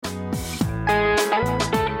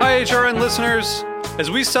HRN listeners.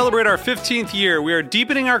 As we celebrate our 15th year, we are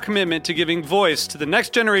deepening our commitment to giving voice to the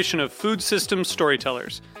next generation of food systems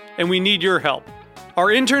storytellers, and we need your help. Our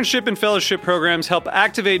internship and fellowship programs help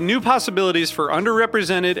activate new possibilities for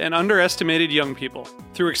underrepresented and underestimated young people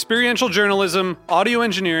through experiential journalism, audio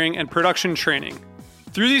engineering, and production training.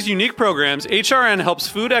 Through these unique programs, HRN helps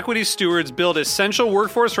food equity stewards build essential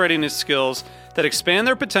workforce readiness skills that expand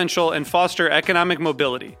their potential and foster economic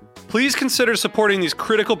mobility. Please consider supporting these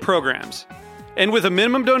critical programs. And with a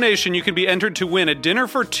minimum donation, you can be entered to win a dinner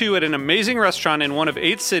for two at an amazing restaurant in one of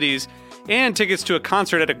 8 cities and tickets to a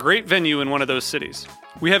concert at a great venue in one of those cities.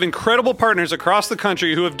 We have incredible partners across the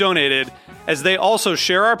country who have donated, as they also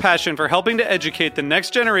share our passion for helping to educate the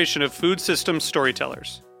next generation of food systems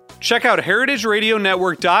storytellers. Check out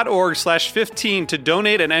heritageradionetwork.org/15 to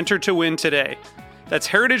donate and enter to win today. That's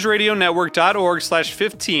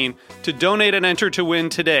heritageradionetwork.org/15 to donate and enter to win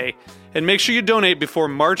today. And make sure you donate before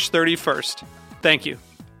March 31st. Thank you.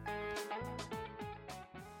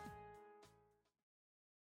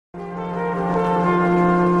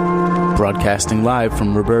 Broadcasting live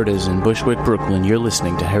from Roberta's in Bushwick, Brooklyn, you're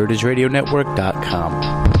listening to heritageradionetwork.com.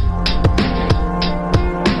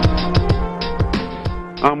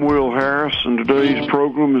 I'm Will Harris, and today's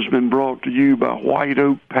program has been brought to you by White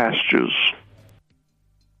Oak Pastures.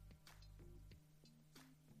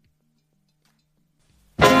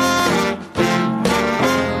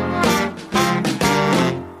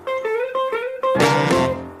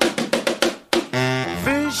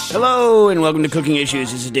 Hello, and welcome to Cooking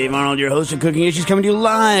Issues. This is Dave Arnold, your host of Cooking Issues, coming to you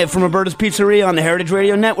live from Roberta's Pizzeria on the Heritage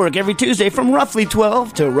Radio Network every Tuesday from roughly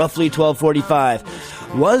 12 to roughly 12:45.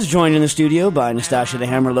 Was joined in the studio by Nastasha the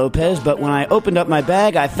Hammer Lopez, but when I opened up my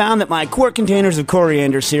bag, I found that my quart containers of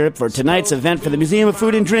coriander syrup for tonight's event for the Museum of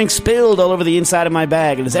Food and Drink spilled all over the inside of my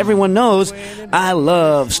bag. And as everyone knows, I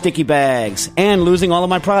love sticky bags and losing all of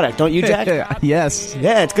my product. Don't you, Jack? Yes.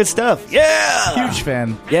 Yeah, it's good stuff. Yeah! Huge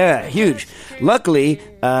fan. Yeah, huge. Luckily,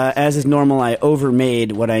 as is normal, I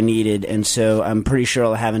overmade what I needed, and so I'm pretty sure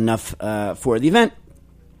I'll have enough for the event.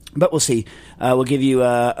 But we'll see. We'll give you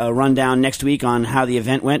a rundown next week on how the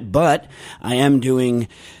event went. But I am doing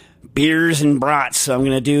beers and brats. So I'm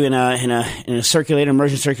going to do in a circulator,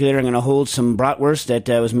 immersion circulator. I'm going to hold some bratwurst that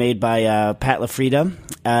was made by Pat LaFrida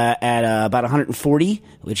at about 140,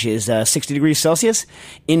 which is 60 degrees Celsius,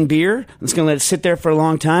 in beer. I'm just going to let it sit there for a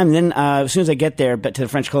long time. And then as soon as I get there, back to the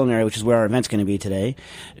French Culinary, which is where our event's going to be today,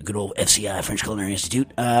 good old FCI, French Culinary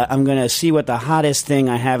Institute, I'm going to see what the hottest thing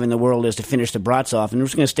I have in the world is to finish the brats off. And we're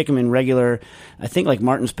just going to stick them in regular, I think, like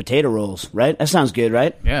Martin's potato rolls, right? That sounds good,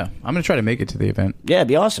 right? Yeah, I'm going to try to make it to the event. Yeah, it'd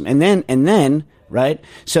be awesome. And then, right?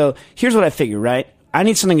 So here's what I figure, right? I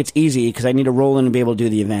need something that's easy because I need to roll in and be able to do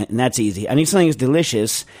the event, and that's easy. I need something that's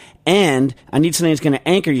delicious, and I need something that's going to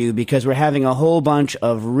anchor you because we're having a whole bunch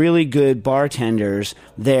of really good bartenders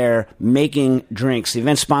there making drinks. The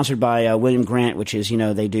event's sponsored by William Grant, which is,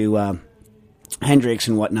 they do Hendrix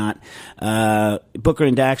and whatnot. Booker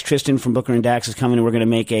and Dax, Tristan from Booker and Dax is coming, and we're going to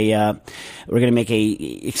make a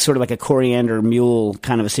sort of like a coriander mule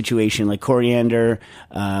kind of a situation, like coriander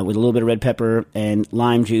with a little bit of red pepper and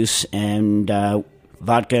lime juice and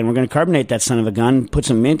vodka, and we're going to carbonate that son of a gun, put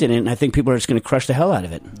some mint in it, and I think people are just going to crush the hell out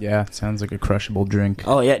of it. Yeah, sounds like a crushable drink.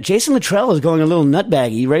 Oh, yeah. Jason Luttrell is going a little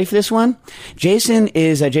nutbaggy. You ready for this one? Jason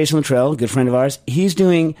is Jason Luttrell, a good friend of ours. He's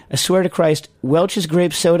doing, I swear to Christ, Welch's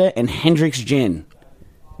Grape Soda and Hendrick's Gin.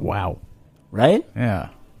 Wow. Right? Yeah.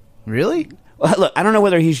 Really? Well, look, I don't know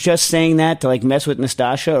whether he's just saying that to, like, mess with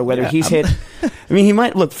Nastasha or whether he's hit... I mean, he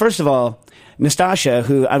might... Look, first of all... Nastasha,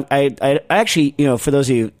 who I actually, for those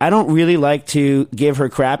of you, I don't really like to give her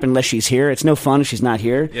crap unless she's here. It's no fun if she's not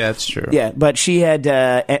here. Yeah, that's true. Yeah, but she had,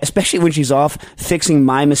 especially when she's off, fixing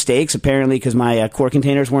my mistakes, apparently, because my quart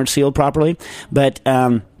containers weren't sealed properly. But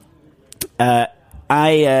she had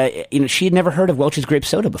never heard of Welch's Grape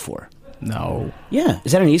Soda before. No. Yeah.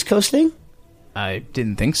 Is that an East Coast thing? I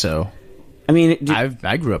didn't think so. I mean...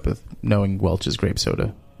 I grew up with knowing Welch's Grape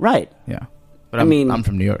Soda. Right. Yeah. But I'm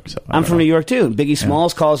from New York, so... I'm from New York, too. Biggie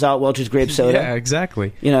Smalls calls out Welch's Grape Soda. Yeah,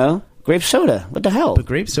 exactly. Grape soda. What the hell? But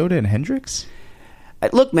grape soda and Hendrix?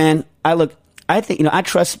 Look, man, I think, I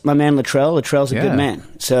trust my man Luttrell. Luttrell's a good man.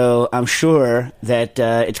 So I'm sure that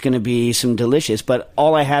it's going to be some delicious, but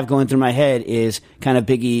all I have going through my head is kind of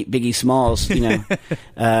Biggie Smalls,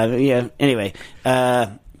 anyway.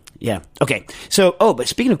 Yeah. Okay. So, but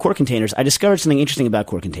speaking of quart containers, I discovered something interesting about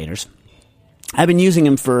quart containers. I've been using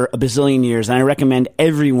them for a bazillion years, and I recommend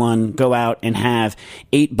everyone go out and have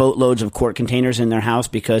 8 boatloads of quart containers in their house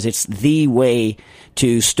because it's the way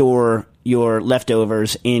to store your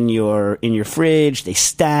leftovers in your fridge. They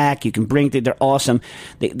stack. You can bring them. They're awesome.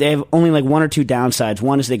 They have only like one or two downsides.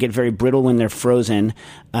 One is they get very brittle when they're frozen,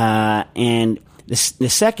 and the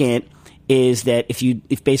second is that if you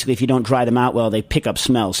don't dry them out well, they pick up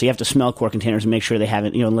smells. So you have to smell quart containers and make sure they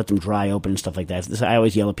haven't, and let them dry open and stuff like that. I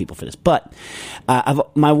always yell at people for this. But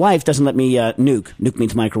my wife doesn't let me nuke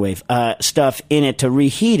means microwave, stuff in it to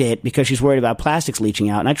reheat it because she's worried about plastics leaching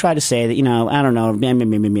out. And I try to say that, I don't know,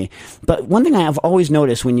 me. But one thing I have always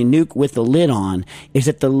noticed when you nuke with the lid on is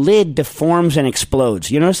that the lid deforms and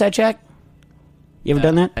explodes. You notice that, Jack? You ever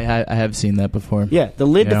done that? I have seen that before. Yeah, the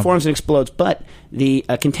lid deforms and explodes, but the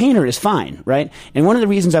container is fine, right? And one of the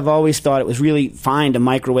reasons I've always thought it was really fine to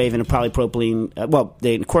microwave in a polypropylene,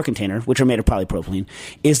 the quart container, which are made of polypropylene,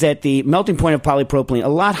 is that the melting point of polypropylene a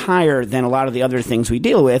lot higher than a lot of the other things we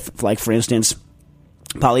deal with, like, for instance,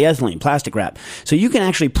 polyethylene, plastic wrap. So you can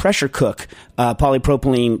actually pressure cook a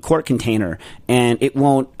polypropylene quart container, and it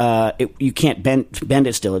won't. You can't bend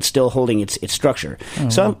it still. It's still holding its structure. Oh.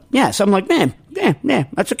 So I'm like, man,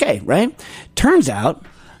 that's okay, right? Turns out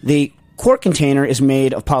the quart container is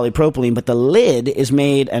made of polypropylene, but the lid is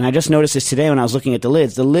made, and I just noticed this today when I was looking at the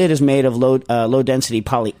lids. The lid is made of low density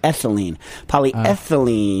polyethylene.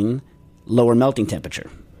 Polyethylene, lower melting temperature.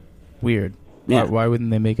 Weird. Yeah. Why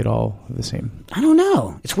wouldn't they make it all the same? I don't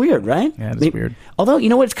know. It's weird, right? Yeah, it's weird. Although, you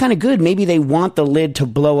know what? It's kind of good. Maybe they want the lid to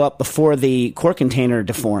blow up before the quart container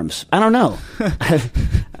deforms. I don't know.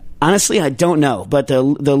 Honestly, I don't know. But the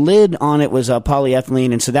lid on it was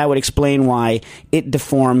polyethylene, and so that would explain why it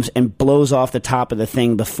deforms and blows off the top of the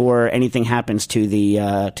thing before anything happens to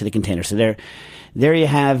the container. So there you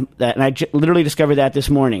have that. And I literally discovered that this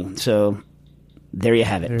morning. So there you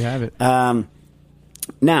have it. There you have it.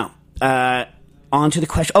 Now, on to the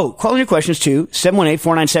question. Oh, call in your questions to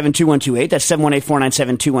 718-497-2128. That's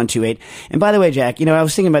 718-497-2128. And by the way, Jack, I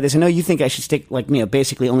was thinking about this. I know you think I should stick,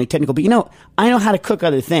 basically only technical. But, I know how to cook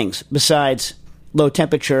other things besides low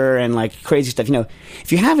temperature and, crazy stuff.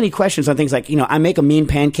 If you have any questions on things like, I make a mean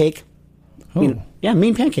pancake. Oh.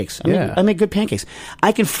 Mean pancakes. I make good pancakes.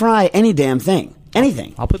 I can fry any damn thing.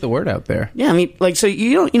 Anything. I'll put the word out there. Yeah, so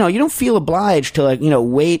you don't feel obliged to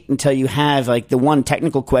wait until you have the one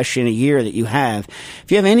technical question a year that you have.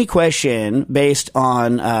 If you have any question based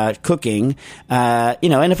on cooking, and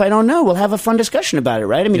if I don't know, we'll have a fun discussion about it,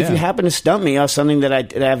 right? If you happen to stump me on something that I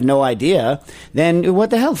have no idea, then what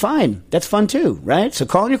the hell? Fine. That's fun too, right? So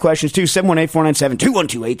call in your questions to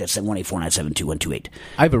 718-497-2128. That's 718-497-2128.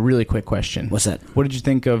 I have a really quick question. What's that? What did you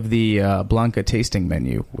think of the Blanca tasting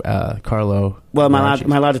menu, Carlo? Well, am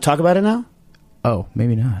I allowed to talk about it now? Oh,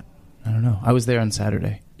 maybe not. I don't know. I was there on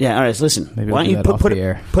Saturday. Yeah, all right, so listen. Maybe why don't you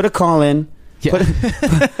put a call in? Yeah.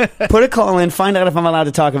 Put a call in, find out if I'm allowed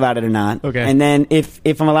to talk about it or not. Okay. And then if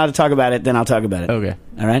I'm allowed to talk about it, then I'll talk about it. Okay.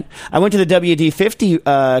 All right? I went to the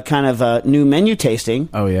WD-50 kind of new menu tasting.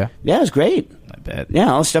 Oh, yeah? Yeah, it was great. I bet.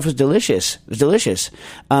 Yeah, all the stuff was delicious. It was delicious.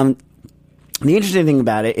 The interesting thing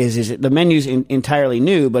about it is the menu's entirely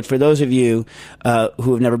new, but for those of you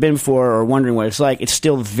who have never been before or wondering what it's like, it's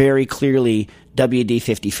still very clearly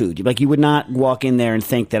WD-50 food. You would not walk in there and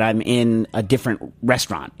think that I'm in a different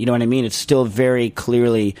restaurant. You know what I mean? It's still very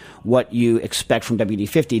clearly what you expect from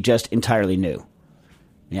WD-50, just entirely new.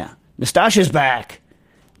 Yeah. Nastasha's back.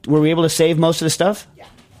 Were we able to save most of the stuff? Yeah.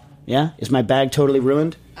 Yeah? Is my bag totally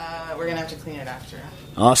ruined? We're going to have to clean it after.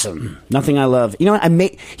 Awesome. Nothing I love. You know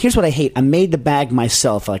what? Here's what I hate. I made the bag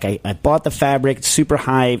myself. I bought the fabric, it's super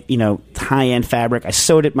high, high-end fabric. I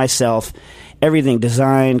sewed it myself. Everything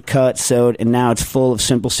designed, cut, sewed, and now it's full of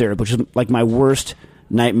simple syrup, which is my worst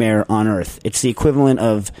nightmare on earth. It's the equivalent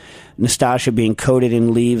of Nastasha being coated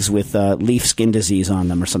in leaves with leaf skin disease on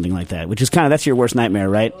them or something like that, which is that's your worst nightmare,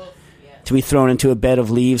 right? Oh, yeah. To be thrown into a bed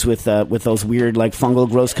of leaves with those weird fungal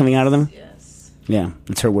growths coming out of them? Yes. Yeah,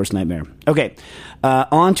 it's her worst nightmare. Okay,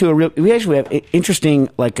 on to we actually have interesting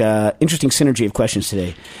synergy of questions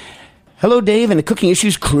today. Hello, Dave and the Cooking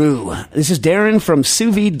Issues crew. This is Darren from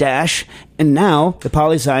Sous Vide Dash, and now the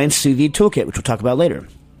Polyscience Sous Vide Toolkit, which we'll talk about later.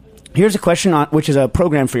 Here's a question, which is a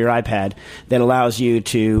program for your iPad that allows you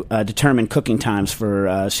to determine cooking times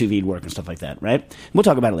for sous vide work and stuff like that, right? We'll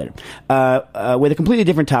talk about it later. With a completely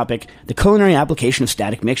different topic, the culinary application of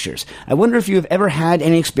static mixers. I wonder if you have ever had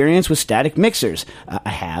any experience with static mixers. I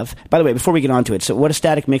have. By the way, before we get on to it, so what a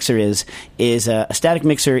static mixer is a static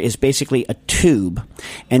mixer is basically a tube,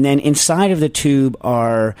 and then inside of the tube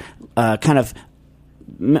are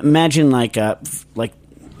imagine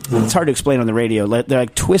it's hard to explain on the radio. They're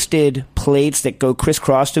like twisted plates that go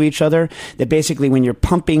crisscross to each other. That basically, when you're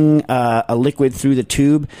pumping a liquid through the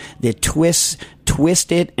tube, the twists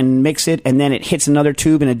twist it and mix it, and then it hits another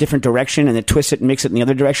tube in a different direction, and then twist it and mix it in the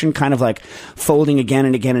other direction, kind of like folding again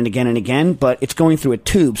and again and again and again, but it's going through a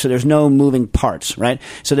tube, so there's no moving parts, right?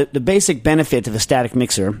 So the basic benefits of a static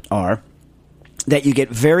mixer are that you get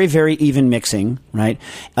very, very even mixing, right?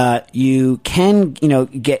 You can,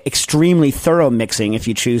 get extremely thorough mixing if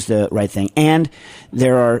you choose the right thing, and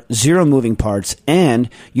there are zero moving parts, and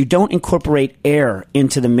you don't incorporate air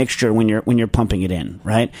into the mixture when you're pumping it in,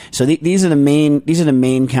 right? So these are the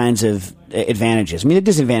main kinds of advantages. I mean, the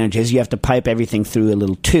disadvantage is you have to pipe everything through a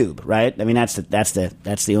little tube, right? I mean, that's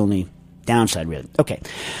the only downside, really. Okay.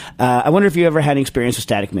 I wonder if you ever had any experience with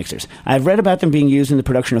static mixers. I've read about them being used in the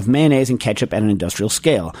production of mayonnaise and ketchup at an industrial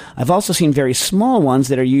scale. I've also seen very small ones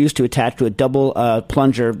that are used to attach to a double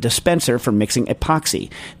plunger dispenser for mixing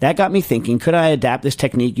epoxy. That got me thinking, could I adapt this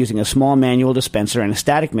technique using a small manual dispenser and a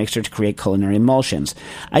static mixer to create culinary emulsions?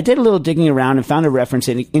 I did a little digging around and found a reference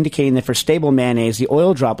indicating that for stable mayonnaise, the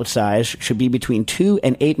oil droplet size should be between 2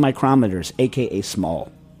 and 8 micrometers, aka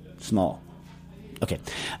small. Small. Okay.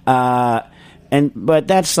 But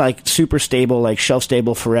that's like super stable, like shelf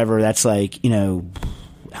stable forever. That's like,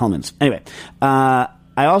 Hellmann's. Anyway,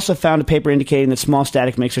 I also found a paper indicating that small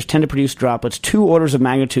static mixers tend to produce droplets 2 orders of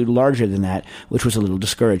magnitude larger than that, which was a little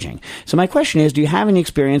discouraging. So my question is, do you have any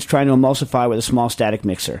experience trying to emulsify with a small static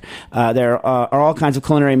mixer? There are all kinds of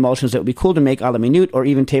culinary emulsions that would be cool to make a la minute or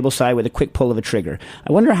even tableside with a quick pull of a trigger.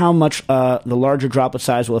 I wonder how much the larger droplet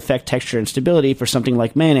size will affect texture and stability for something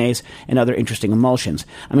like mayonnaise and other interesting emulsions.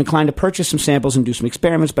 I'm inclined to purchase some samples and do some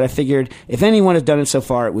experiments, but I figured if anyone has done it so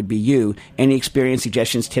far, it would be you. Any experience,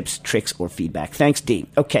 suggestions, tips, tricks, or feedback? Thanks, D.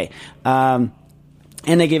 Okay. And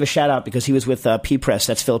they gave a shout-out because he was with P-Press.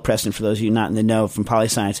 That's Philip Preston, for those of you not in the know, from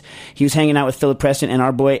PolyScience. He was hanging out with Philip Preston and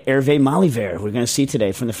our boy Hervé Maliver, we're going to see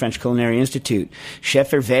today from the French Culinary Institute.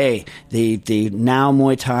 Chef Hervé, the now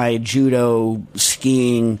Muay Thai, judo,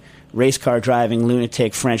 skiing, race car driving,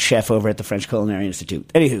 lunatic French chef over at the French Culinary Institute.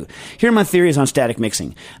 Anywho, here are my theories on static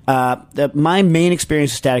mixing. My main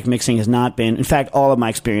experience with static mixing has not been, in fact, all of my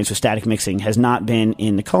experience with static mixing has not been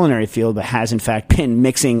in the culinary field, but has in fact been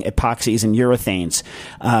mixing epoxies and urethanes.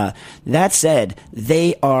 That said,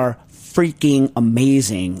 they are freaking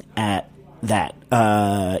amazing at that.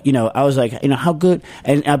 I was like, how good,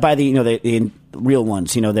 and I buy the real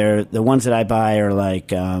ones, they're the ones that I buy are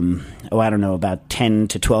like, about 10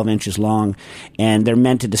 to 12 inches long, and they're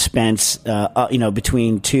meant to dispense,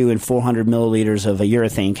 between 2 and 400 milliliters of a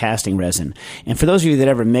urethane casting resin. And for those of you that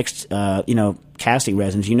ever mixed, casting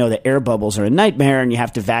resins, that air bubbles are a nightmare, and you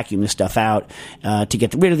have to vacuum this stuff out to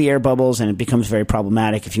get rid of the air bubbles, and it becomes very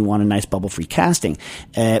problematic if you want a nice bubble-free casting.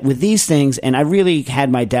 With these things, and I really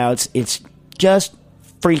had my doubts, it's just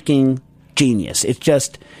freaking genius. It's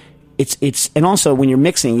just... It's and also when you're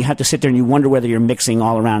mixing, you have to sit there and you wonder whether you're mixing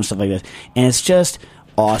all around and stuff like this, and it's just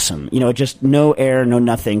awesome. Just no air, no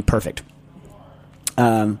nothing, perfect.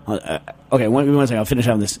 Okay, one second, I'll finish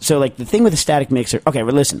on this. So, like the thing with the static mixer. Okay,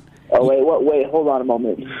 but listen. Oh wait, hold on a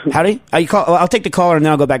moment. Howdy, you call? I'll take the caller and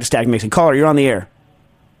then I'll go back to static mixing. Caller, you're on the air.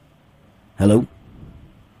 Hello.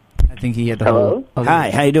 I think he had the Hello? whole... Hi,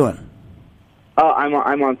 how you doing? Oh,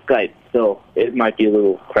 I'm on Skype, so it might be a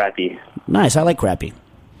little crappy. Nice, I like crappy.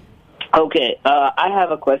 Okay, I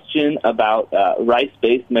have a question about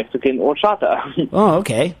rice-based Mexican horchata. Oh,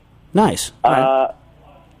 okay. Nice. Right.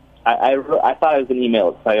 I thought I was going to email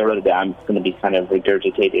it, so I wrote it down. It's going to be kind of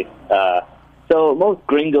regurgitated. So most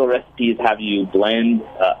gringo recipes have you blend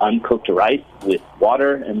uncooked rice with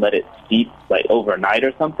water and let it steep like overnight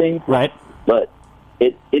or something. Right. But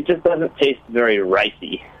it just doesn't taste very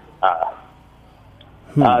ricey.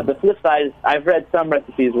 The flip side is I've read some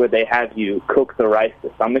recipes where they have you cook the rice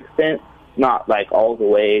to some extent, not like all the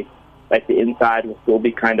way, like the inside will still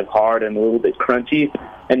be kind of hard and a little bit crunchy,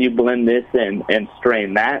 and you blend this and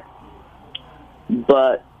strain that.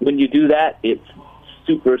 But when you do that, it's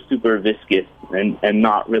super, super viscous and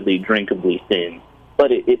not really drinkably thin.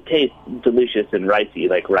 But it tastes delicious and ricey,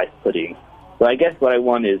 like rice pudding. So I guess what I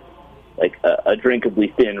want is like a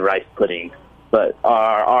drinkably thin rice pudding. But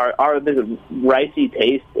are the ricey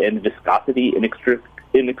taste and viscosity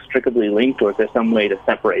inextricably linked, or is there some way to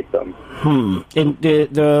separate them? And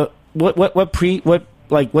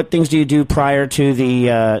what things do you do prior to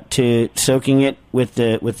the to soaking it with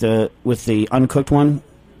the uncooked one?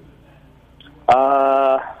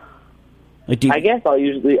 I guess I'll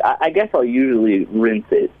usually rinse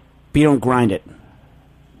it. But you don't grind it.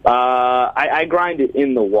 I grind it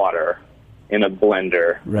in the water in a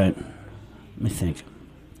blender. Right. Let me think.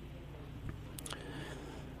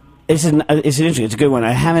 It's interesting. It's a good one.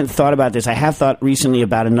 I haven't thought about this. I have thought recently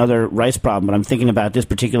about another rice problem, but I'm thinking about this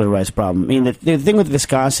particular rice problem. I mean, the thing with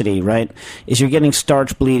viscosity, right, is you're getting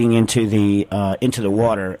starch bleeding into the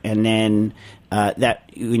water, and then that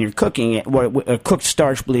when you're cooking it, a cooked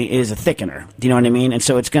starch bleed is a thickener. Do you know what I mean? And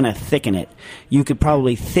so it's going to thicken it. You could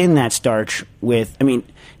probably thin that starch with. I mean,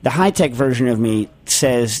 the high-tech version of me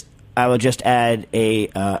says I will just add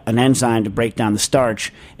an enzyme to break down the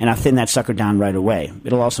starch, and I'll thin that sucker down right away.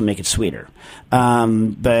 It'll also make it sweeter.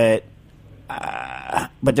 But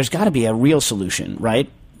there's got to be a real solution, right?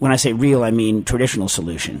 When I say real, I mean traditional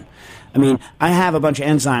solution. I mean, I have a bunch of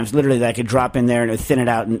enzymes literally that I could drop in there and it would thin it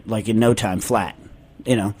out in no time flat,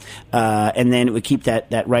 and then it would keep that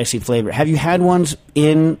ricey flavor. Have you had ones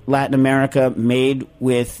in Latin America made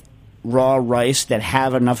with raw rice that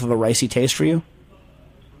have enough of a ricey taste for you?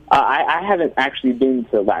 I haven't actually been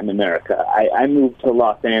to Latin America. I moved to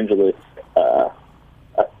Los Angeles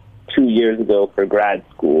 2 years ago for grad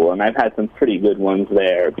school, and I've had some pretty good ones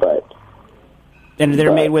there. And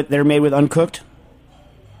they're made with uncooked.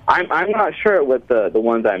 I'm not sure what the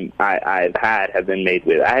ones I've had have been made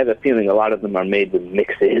with. I have a feeling a lot of them are made with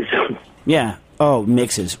mixes. Yeah. Oh,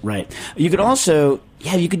 mixes. Right. You could also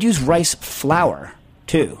you could use rice flour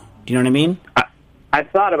too. Do you know what I mean? I've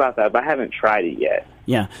thought about that, but I haven't tried it yet.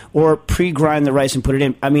 Yeah, or pre-grind the rice and put it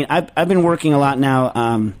in. I mean, I've been working a lot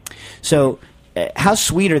now. So, how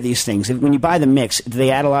sweet are these things? When you buy the mix, do they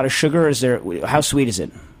add a lot of sugar? How sweet is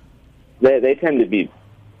it? They tend to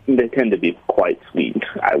be quite sweet,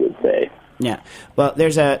 I would say. Yeah. Well,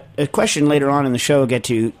 there's a question later on in the show we'll get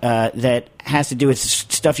to that has to do with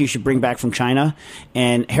stuff you should bring back from China.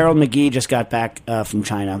 And Harold McGee just got back from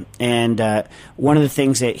China. And one of the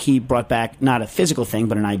things that he brought back, not a physical thing,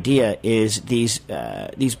 but an idea, is these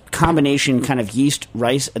combination kind of yeast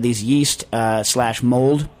rice, these yeast /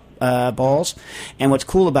 mold balls. And what's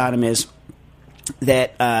cool about them is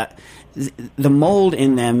that the mold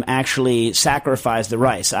in them actually saccharify the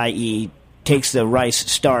rice, i.e., takes the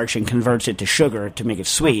rice starch and converts it to sugar to make it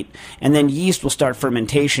sweet, and then yeast will start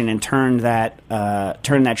fermentation and turn that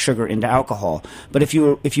sugar into alcohol. But if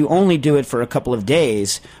you only do it for a couple of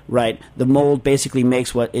days, right, the mold basically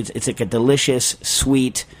makes it's like a delicious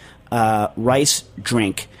sweet rice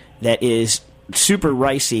drink that is super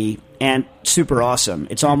ricey and super awesome.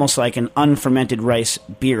 It's almost like an unfermented rice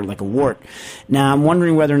beer, like a wort. Now I'm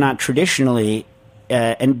wondering whether or not traditionally.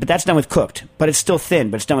 But that's done with cooked, but it's still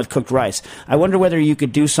thin, but it's done with cooked rice. I wonder whether you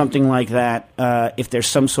could do something like that if there's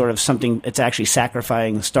some sort of something that's actually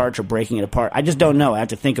sacrificing the starch or breaking it apart. I just don't know. I have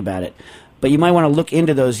to think about it. But you might want to look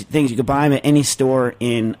into those things. You could buy them at any store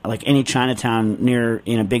in like any Chinatown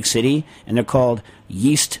in a big city, and they're called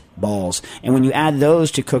yeast balls. And when you add those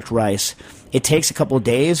to cooked rice, it takes a couple of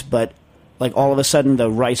days, but like all of a sudden the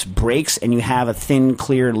rice breaks and you have a thin,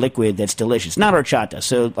 clear liquid that's delicious. It's not horchata,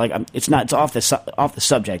 so like it's off the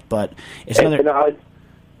subject, but it's another.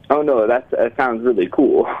 Oh no, that sounds really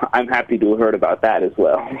cool. I'm happy to have heard about that as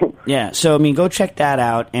well. Yeah, so I mean, go check that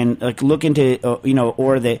out and like look into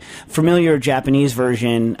or the familiar Japanese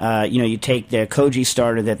version. You take the koji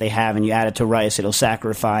starter that they have and you add it to rice. It'll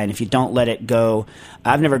saccharify, and if you don't let it go,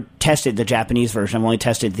 I've never tested the Japanese version. I've only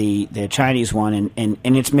tested the Chinese one, and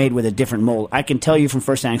it's made with a different mold. I can tell you from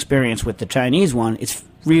first-hand experience with the Chinese one, it's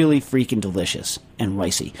really freaking delicious and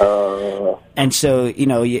ricey. And so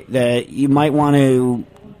you might want to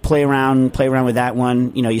play around with that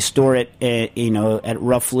one. You store it at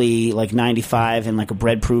roughly like 95 in like a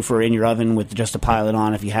bread proofer in your oven with just a pilot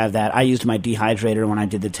on if you have that. I used my dehydrator when I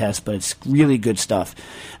did the test, but it's really good stuff.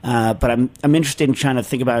 But I'm interested in trying to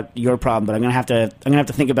think about your problem, but I'm gonna have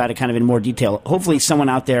to think about it kind of in more detail. Hopefully someone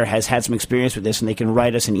out there has had some experience with this and they can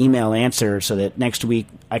write us an email answer so that next week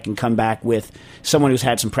I can come back with someone who's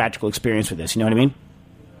had some practical experience with this. You know what I mean?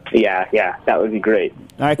 Yeah, that would be great.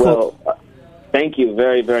 All right, cool. Well, thank you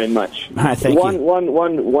very, very much. All right, thank you.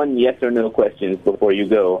 One yes or no questions before you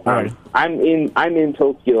go. All right. I'm in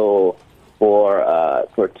Tokyo for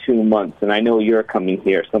 2 months, and I know you're coming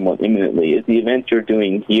here somewhat imminently. Is the event you're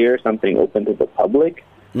doing here something open to the public?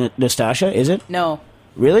 Nastasha, is it? No.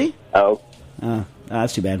 Really? Oh.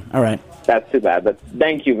 That's too bad. All right. That's too bad, but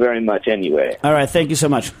thank you very much anyway. All right, thank you so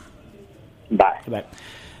much. Bye. Goodbye.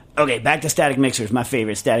 Okay, back to static mixers, my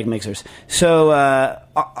favorite static mixers. So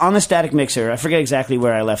on the static mixer, I forget exactly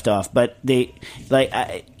where I left off, but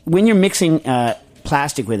when you're mixing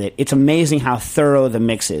plastic with it, it's amazing how thorough the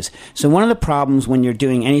mix is. So one of the problems when you're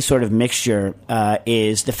doing any sort of mixture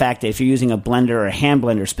is the fact that if you're using a blender or a hand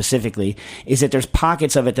blender specifically, is that there's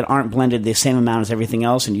pockets of it that aren't blended the same amount as everything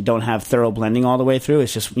else, and you don't have thorough blending all the way through.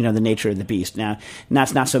 It's just, the nature of the beast. Now,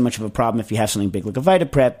 that's not so much of a problem if you have something big like a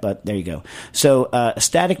VitaPrep, but there you go. So a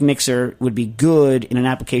static mixer would be good in an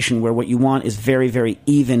application where what you want is very, very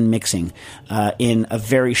even mixing in a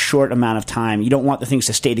very short amount of time. You don't want the things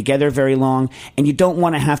to stay together very long, and you don't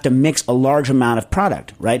want to have to mix a large amount of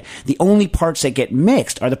product, right? The only parts that get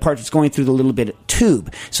mixed are the parts that's going through the little bit of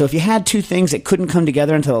tube. So if you had two things that couldn't come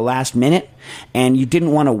together until the last minute, and you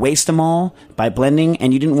didn't want to waste them all by blending,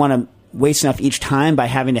 and you didn't want to waste enough each time by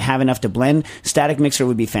having to have enough to blend, static mixer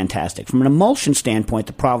would be fantastic. From an emulsion standpoint,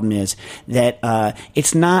 the problem is that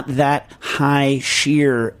it's not that high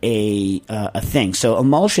shear a thing. So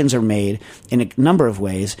emulsions are made in a number of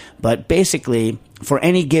ways, but basically for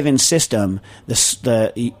any given system,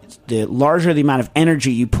 the larger the amount of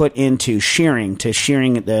energy you put into shearing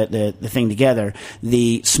the thing together,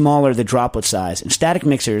 the smaller the droplet size. And static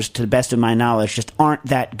mixers, to the best of my knowledge, just aren't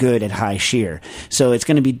that good at high shear. So it's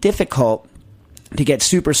going to be difficult to get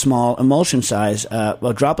super small emulsion size,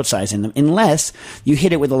 droplet size in them, unless you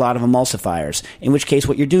hit it with a lot of emulsifiers, in which case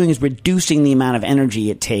what you're doing is reducing the amount of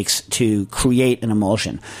energy it takes to create an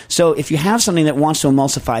emulsion. So if you have something that wants to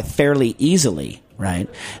emulsify fairly easily, right,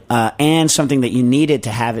 and something that you needed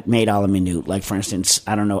to have it made a la minute, like for instance,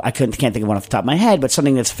 I don't know, can't think of one off the top of my head, but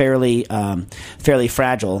something that's fairly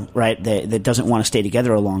fragile, right, that doesn't want to stay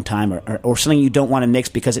together a long time, or something you don't want to mix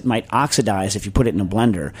because it might oxidize if you put it in a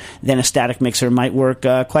blender, then a static mixer might work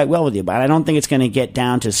quite well with you. But I don't think it's going to get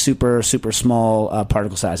down to super, super small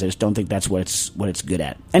particle size. I just don't think that's what it's good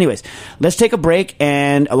at. Anyways, let's take a break,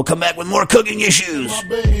 and we'll come back with more cooking issues.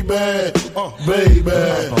 Baby,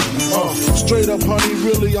 straight up, honey,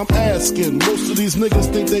 really, I'm asking. Most of these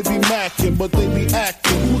niggas think they be macking, but they be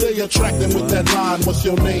acting. Who they attracting with that line? What's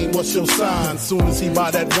your name? What's your sign? Soon as he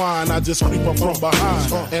buy that wine, I just creep up from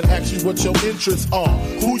behind and ask you what your interests are.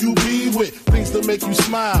 Who you be with? Things that make you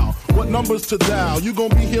smile. What numbers to dial? You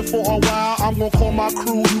gonna be here for a while? I'm gonna call my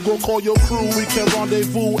crew. You gonna call your crew. We can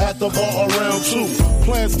rendezvous at the bar around 2.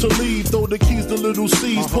 Plans to leave, throw the keys to little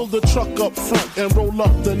C's. Pull the truck up front and roll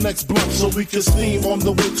up the next blunt so we can steam on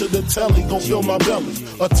the way to the telly. Go fill my belly.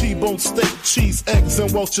 A T-bone steak, cheese, eggs,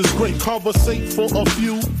 and Welch's grape. Conversate for a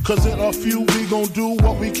few, cause in a few we gon' do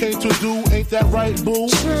what we came to do. Ain't that right, boo?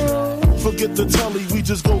 Forget the telly, we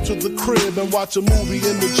just go to the crib and watch a movie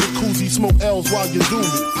in the jacuzzi, smoke L's while you do it.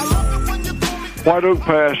 White Oak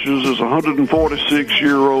Pastures is a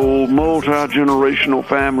 146-year-old, multi-generational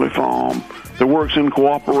family farm that works in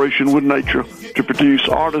cooperation with nature to produce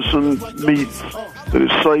artisan meats that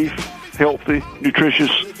is safe, healthy,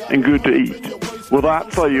 nutritious, and good to eat.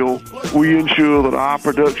 Without fail, we ensure that our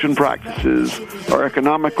production practices are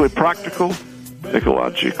economically practical,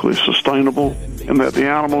 ecologically sustainable, and that the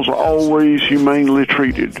animals are always humanely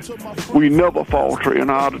treated. We never falter in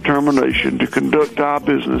our determination to conduct our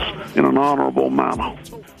business in an honorable manner.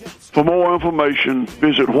 For more information,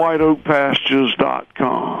 visit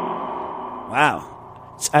whiteoakpastures.com. Wow.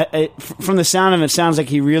 From the sound of it, sounds like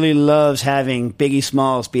he really loves having Biggie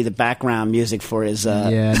Smalls be the background music for his...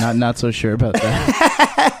 Yeah, not so sure about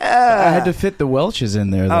that. I had to fit the Welches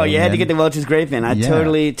in there, though. Oh, you had to get the Welch's grape in. I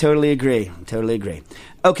totally agree. Totally agree.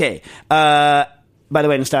 Okay. By the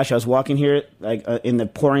way, Nastasha, I was walking here in the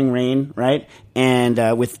pouring rain, right?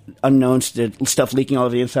 And with unknown stuff leaking all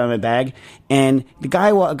over the inside of my bag. And a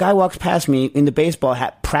guy walks past me in the baseball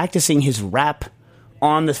hat practicing his rap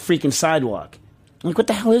on the freaking sidewalk. Like, what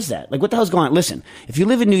the hell is that? Like, what the hell's going on? Listen, if you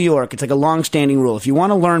live in New York, it's like a long-standing rule. If you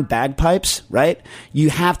want to learn bagpipes, right,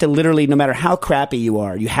 you have to literally, no matter how crappy you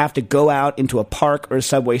are, you have to go out into a park or a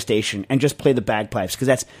subway station and just play the bagpipes,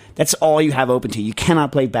 because that's all you have open to you. You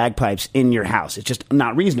cannot play bagpipes in your house. It's just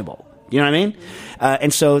not reasonable. You know what I mean?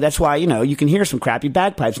 And so that's why, you can hear some crappy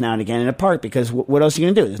bagpipes now and again in a park, because what else are you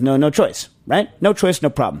going to do? There's no choice, right? No choice,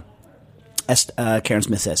 no problem. As Karen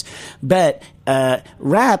Smith says. But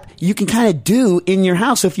rap, you can kind of do in your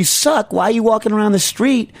house. So if you suck, why are you walking around the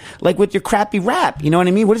street like with your crappy rap? You know what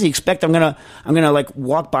I mean? What does he expect? I'm gonna like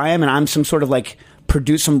walk by him and I'm some sort of like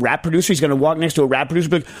some rap producer. He's gonna walk next to a rap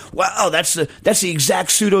producer and be like, wow, that's the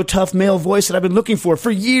exact pseudo tough male voice that I've been looking for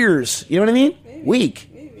years. You know what I mean? Maybe. Weak.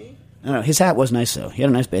 I don't know. His hat was nice, though. He had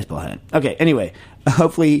a nice baseball hat. Okay, anyway.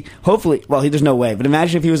 Hopefully, well, there's no way. But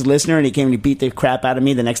imagine if he was a listener and he came and he beat the crap out of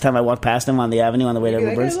me the next time I walked past him on the avenue on the way to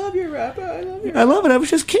Uber's. I love your rap. I love it. I was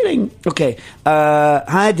just kidding. Okay.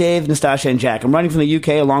 Hi, Dave, Nastasha, and Jack. I'm writing from the UK,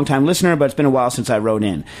 a long-time listener, but it's been a while since I wrote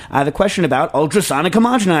in. I have a question about ultrasonic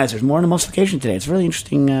homogenizers. More on emulsification today. It's a really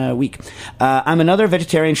interesting week. I'm another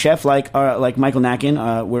vegetarian chef like Michael Nakin,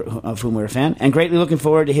 of whom we're a fan, and greatly looking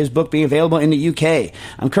forward to his book being available in the UK.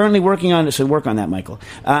 I'm currently working on work on that, Michael.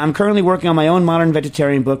 I'm currently working on my own modern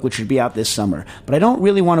vegetarian book, which should be out this summer. But I don't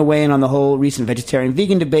really want to weigh in on the whole recent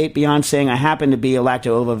vegetarian-vegan debate beyond saying I happen to be a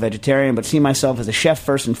lacto-ovo vegetarian, but see myself as a chef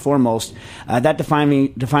first and foremost. That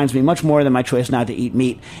defines me much more than my choice not to eat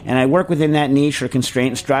meat. And I work within that niche or constraint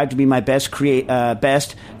and strive to be my best creative,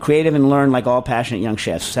 and learn like all passionate young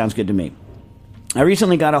chefs. Sounds good to me. I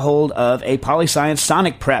recently got a hold of a Polyscience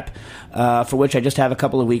Sonic Prep, for which I just have a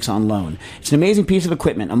couple of weeks on loan. It's an amazing piece of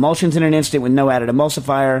equipment. Emulsions in an instant with no added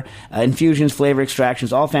emulsifier, infusions, flavor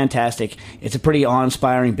extractions, all fantastic. It's a pretty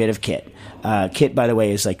awe-inspiring bit of kit. Kit, by the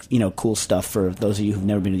way, is cool stuff for those of you who've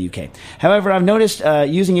never been to the UK. However, I've noticed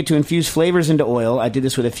using it to infuse flavors into oil. I did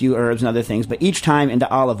this with a few herbs and other things, but each time into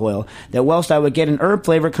olive oil, that whilst I would get an herb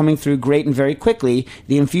flavor coming through great and very quickly,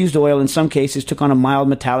 the infused oil in some cases took on a mild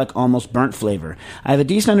metallic, almost burnt flavor. I have a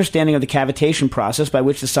decent understanding of the cavitation process by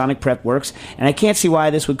which the Sonic Prep works, and I can't see why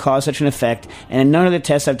this would cause such an effect, and in none of the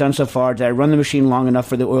tests I've done so far did I run the machine long enough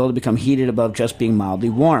for the oil to become heated above just being mildly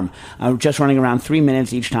warm. I'm just running around 3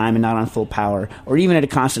 minutes each time and not on full power, or even at a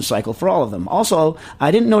constant cycle for all of them. Also, I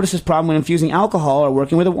didn't notice this problem when infusing alcohol or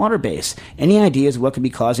working with a water base. Any ideas what could be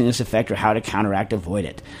causing this effect or how to avoid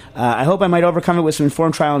it? I hope I might overcome it with some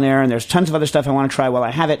informed trial and error, and there's tons of other stuff I want to try while I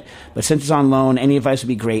have it, but since it's on loan, any advice would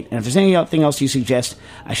be great, and if there's anything else you suggest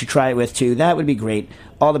I should try it with too, that would be great.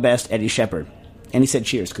 All the best, Eddie Shepard. And he said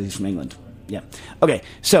cheers because he's from England. Yeah. Okay,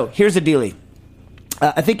 so here's the dealie.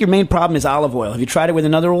 I think your main problem is olive oil. Have you tried it with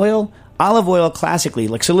another oil? Olive oil classically,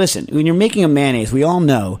 so listen, when you're making a mayonnaise, we all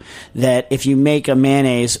know that if you make a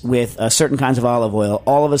mayonnaise with certain kinds of olive oil,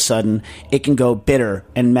 all of a sudden it can go bitter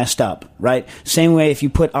and messed up, right? Same way if you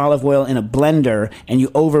put olive oil in a blender and you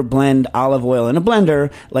overblend olive oil in a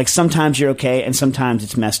blender, sometimes you're okay and sometimes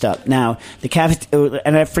it's messed up. Now,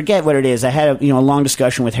 and I forget what it is. I had a long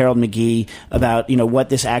discussion with Harold McGee about, what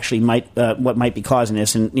this actually what might be causing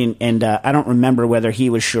this, and I don't remember whether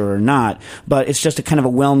he was sure or not, but it's just a kind of a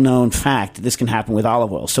well-known fact this can happen with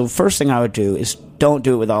olive oil. So first thing I would do is don't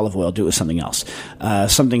do it with olive oil. Do it with something else.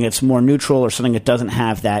 Something that's more neutral or something that doesn't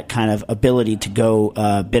have that kind of ability to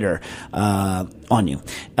go bitter on you.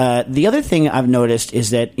 The other thing I've noticed is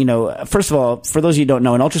that, first of all, for those of you who don't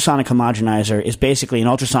know, an ultrasonic homogenizer is basically an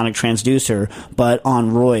ultrasonic transducer, but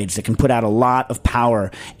on roids that can put out a lot of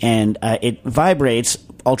power, and it vibrates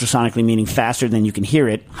ultrasonically, meaning faster than you can hear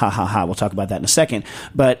it. Ha ha ha. We'll talk about that in a second.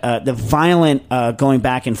 But the violent going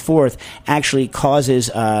back and forth actually causes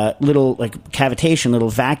little cavitation, little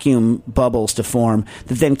vacuum bubbles to form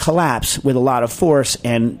that then collapse with a lot of force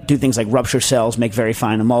and do things like rupture cells, make very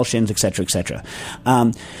fine emulsions, etc., etc.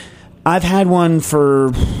 I've had one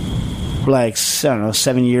for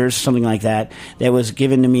 7 years, something like that was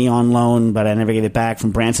given to me on loan, but I never gave it back,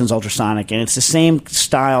 from Branson's Ultrasonic, and it's the same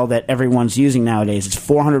style that everyone's using nowadays. It's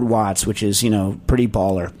 400 watts, which is, pretty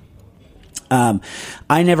baller.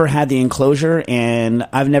 I never had the enclosure, and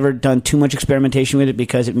I've never done too much experimentation with it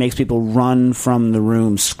because it makes people run from the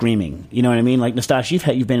room screaming. You know what I mean? Like,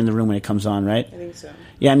 Nastasha, you've been in the room when it comes on, right? I think so.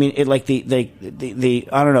 Yeah, I mean, it the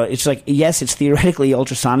I don't know. It's yes, it's theoretically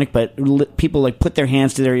ultrasonic, but people put their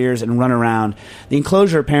hands to their ears and run around. The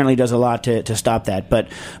enclosure apparently does a lot to stop that.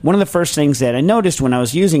 But one of the first things that I noticed when I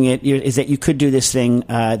was using it is that you could do this thing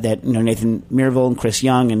that Nathan Myhrvold and Chris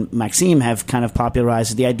Young and Maxime have kind of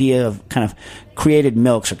popularized, the idea of kind of created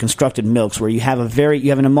milks or constructed milks, where you have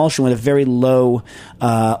an emulsion with a very low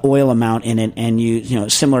oil amount in it, and you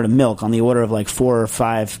similar to milk, on the order of 4 or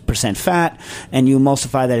 5% fat, and you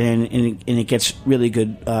emulsify that in, and it gets really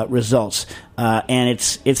good results. And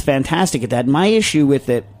it's fantastic at that. My issue with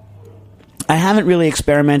it, I haven't really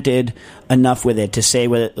experimented enough with it to say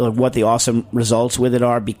what the awesome results with it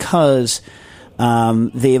are, because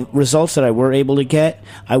the results that I were able to get,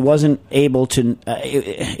 I wasn't able to.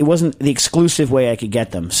 It wasn't the exclusive way I could get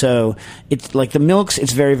them. So it's like the milks,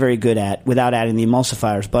 it's very, very good at without adding the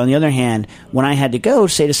emulsifiers. But on the other hand, when I had to go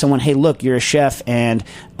say to someone, "Hey, look, you're a chef, and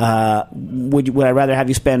would I rather have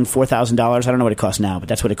you spend $4,000? I don't know what it costs now, but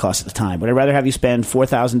that's what it cost at the time. Would I rather have you spend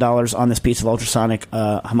 $4,000 on this piece of ultrasonic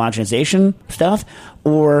homogenization stuff,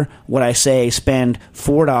 or would I say spend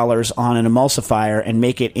 $4 on an emulsifier and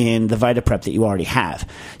make it in the VitaPrep that you already have.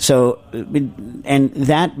 So, and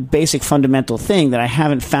that basic fundamental thing that I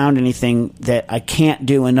haven't found anything that I can't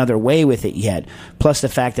do another way with it yet, plus the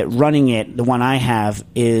fact that running it, the one I have,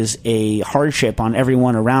 is a hardship on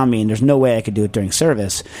everyone around me, and there's no way I could do it during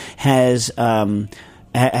service, has kind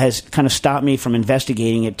of stopped me from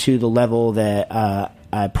investigating it to the level that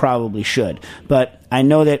I probably should. But I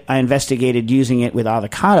know that I investigated using it with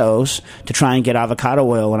avocados to try and get avocado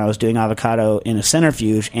oil when I was doing avocado in a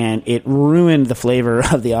centrifuge, and it ruined the flavor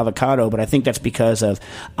of the avocado, but I think that's because of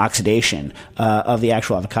oxidation of the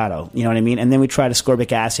actual avocado. You know what I mean? And then we tried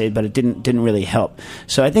ascorbic acid, but it didn't really help.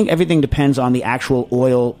 So I think everything depends on the actual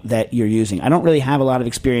oil that you're using. I don't really have a lot of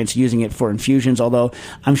experience using it for infusions, although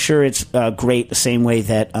I'm sure it's great the same way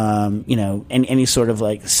that, any sort of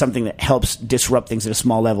like something that helps disrupt things at a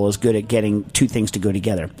small level is good at getting two things to go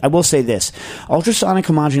together. I will say this: ultrasonic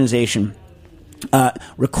homogenization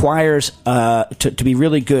requires to be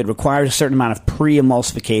really good, requires a certain amount of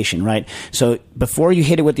pre-emulsification, right? So before you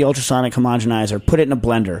hit it with the ultrasonic homogenizer, put it in a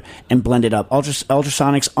blender and blend it up.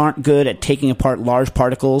 Ultrasonics aren't good at taking apart large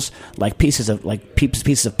particles like pieces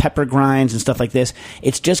of pepper grinds and stuff like this.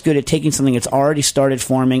 It's just good at taking something that's already started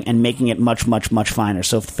forming and making it much, much, much finer.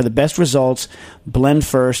 So for the best results, blend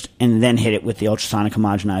first and then hit it with the ultrasonic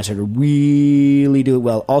homogenizer to really do it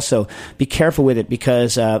well. Also, be careful with it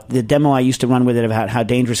because the demo I used to run with it about how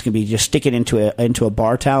dangerous it can be, just stick it into a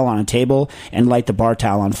bar towel on a table and light the bar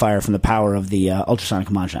towel on fire from the power of the ultrasonic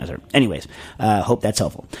homogenizer. Anyways, hope that's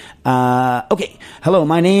helpful. Okay. Hello,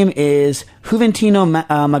 my name is Juventino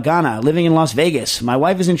Magana, living in Las Vegas. My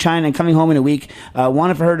wife is in China and coming home in a week.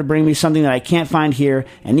 Wanted for her to bring me something that I can't find here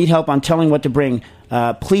and need help on telling what to bring.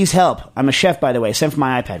 Please help. I'm a chef, by the way. Sent from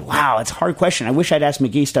my iPad. Wow, it's a hard question. I wish I'd asked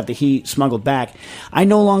McGee stuff that he smuggled back. I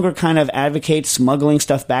no longer kind of advocate smuggling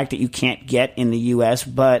stuff back that you can't get in the U.S.,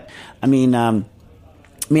 but,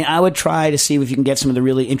 I would try to see if you can get some of the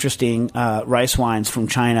really interesting rice wines from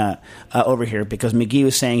China over here, because McGee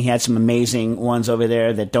was saying he had some amazing ones over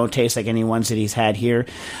there that don't taste like any ones that he's had here.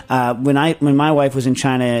 When my wife was in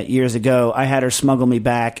China years ago, I had her smuggle me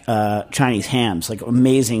back Chinese hams, like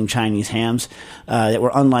amazing Chinese hams that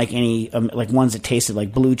were unlike any like ones that tasted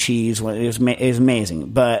like blue cheese. It was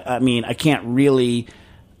amazing, but I can't really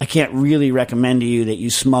recommend to you that you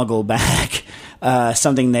smuggle back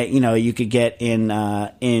something that you could get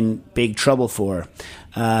in big trouble for.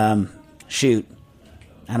 Shoot,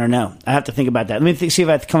 I don't know. I have to think about that. Let me see if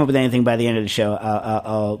I come up with anything by the end of the show.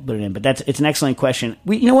 I'll put it in. But it's an excellent question.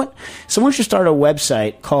 You know what? Someone should start a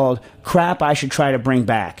website called "Crap I Should Try to Bring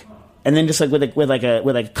Back," and then just like with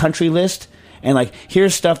a country list. And like,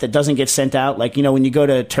 here's stuff that doesn't get sent out. Like, when you go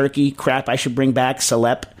to Turkey, crap I should bring back,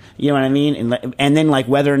 Salep. You know what I mean? And then like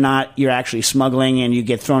whether or not you're actually smuggling and you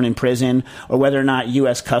get thrown in prison, or whether or not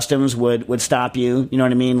U.S. Customs would stop you. You know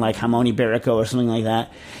what I mean? Like Hamoni Iberico or something like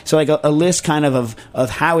that. So like a list kind of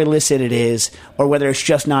how illicit it is, or whether it's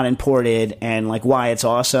just not imported, and like why it's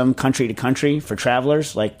awesome country to country for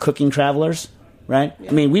travelers, like cooking travelers, right?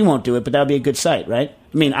 Yeah. We won't do it, but that would be a good site, right?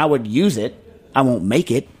 I would use it. I won't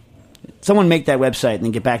make it. Someone make that website and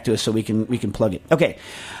then get back to us so we can plug it. Okay.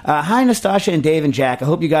 Hi, Nastasha and Dave and Jack. I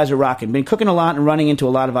hope you guys are rocking. Been cooking a lot and running into a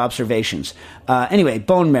lot of observations. Anyway,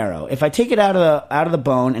 bone marrow. If I take it out of the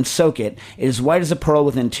bone and soak it, it is white as a pearl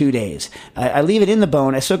within 2 days. I leave it in the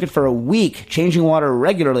bone. I soak it for a week, changing water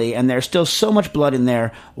regularly, and there's still so much blood in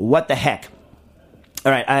there. What the heck?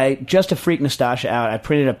 All right, just to freak Nastasha out, I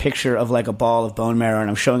printed a picture of like a ball of bone marrow, and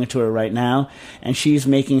I'm showing it to her right now, and she's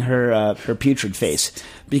making her putrid face,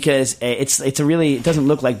 because it doesn't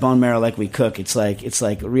look like bone marrow like we cook. It's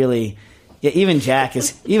like really, yeah, even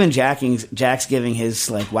Jack's giving his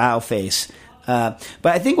like wow face. But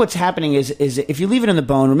I think what's happening is if you leave it in the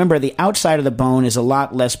bone, remember the outside of the bone is a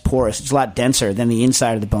lot less porous. It's a lot denser than the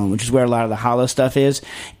inside of the bone, which is where a lot of the hollow stuff is.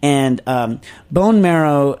 And bone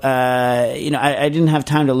marrow, I didn't have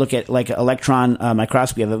time to look at like electron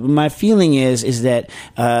microscopy of it, but my feeling is that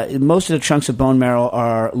most of the chunks of bone marrow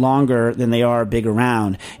are longer than they are big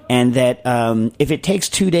around, and that if it takes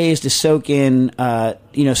 2 days to soak in,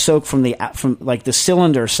 soak from like the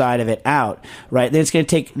cylinder side of it out, right? Then it's going to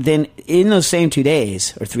take, then in those same 2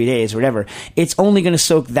 days or 3 days or whatever, it's only going to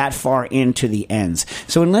soak that far into the ends.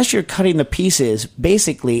 So unless you're cutting the pieces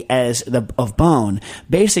basically of bone,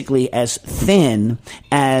 basically as thin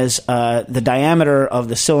as the diameter of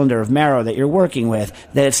the cylinder of marrow that you're working with,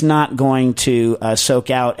 that it's not going to soak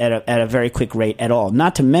out at a very quick rate at all.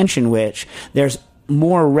 Not to mention which, there's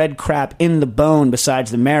more red crap in the bone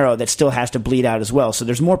besides the marrow that still has to bleed out as well. So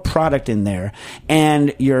there's more product in there,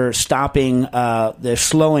 and you're slowing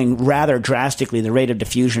rather drastically the rate of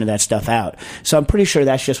diffusion of that stuff out. So I'm pretty sure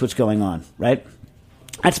that's just what's going on, right?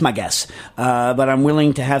 That's my guess. But I'm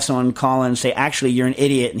willing to have someone call in and say, actually, you're an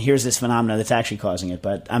idiot, and here's this phenomena that's actually causing it.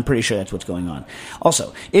 But I'm pretty sure that's what's going on.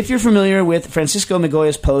 Also, if you're familiar with Francisco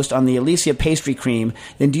Migoya's post on the Alicia pastry cream,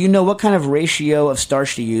 then do you know what kind of ratio of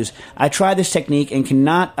starch to use? I tried this technique and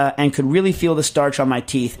could really feel the starch on my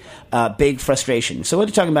teeth. Big frustration. So what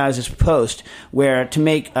he's talking about is this post where to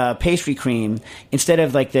make pastry cream, instead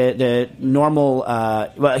of like the normal,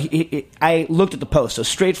 I looked at the post, so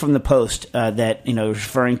straight from the post that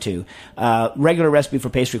referring to regular recipe for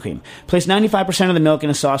pastry cream. Place 95% of the milk in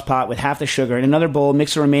a sauce pot with half the sugar. In another bowl,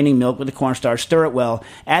 mix the remaining milk with the cornstarch. Stir it well.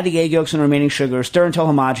 Add the egg yolks and remaining sugar. Stir until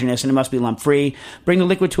homogeneous, and it must be lump-free. Bring the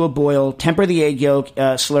liquid to a boil. Temper the egg yolk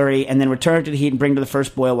slurry, and then return it to the heat and bring to the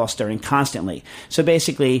first boil while stirring constantly. So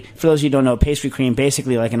basically, for those of you who don't know, pastry cream,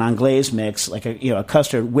 basically like an anglaise mix, like a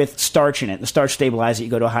custard with starch in it. The starch stabilizes it. You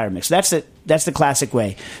go to a higher mix. That's the classic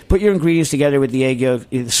way. Put your ingredients together with the egg yolk,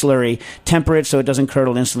 the slurry. Temper it so it doesn't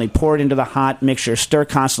curdle instantly. Pour it into the hot mixture. Stir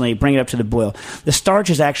constantly. Bring it up to the boil. The starch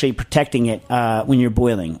is actually protecting it when you're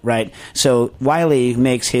boiling, right? So Wiley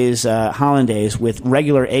makes his hollandaise with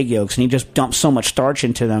regular egg yolks, and he just dumps so much starch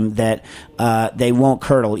into them that they won't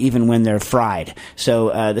curdle even when they're fried.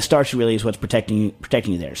 So the starch really is what's protecting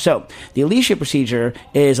you there. So the Alicia procedure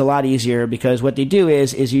is a lot easier because what they do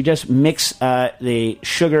is you just mix the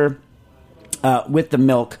sugar with the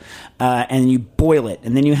milk, and you boil it,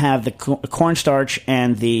 and then you have the cornstarch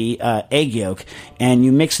and the egg yolk, and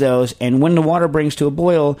you mix those. And when the water brings to a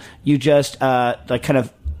boil, you just kind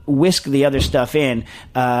of whisk the other stuff in,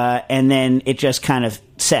 and then it just kind of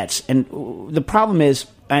sets. And the problem is,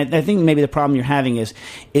 I think maybe the problem you're having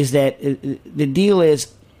is that the deal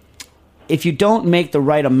is, if you don't make the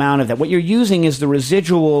right amount of that, what you're using is the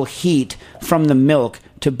residual heat from the milk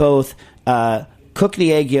to both cook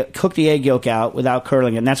the egg yolk out without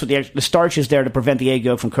curdling it. And that's what the starch is there to prevent the egg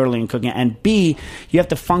yolk from curdling and cooking it. And B, you have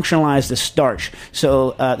to functionalize the starch.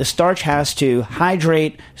 So the starch has to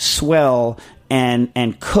hydrate, swell,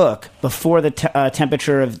 and cook before the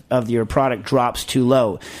temperature of your product drops too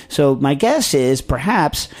low. So my guess is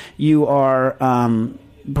perhaps you are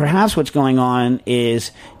perhaps what's going on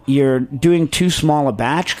is you're doing too small a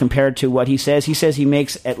batch compared to what he says. He says he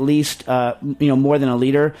makes at least more than a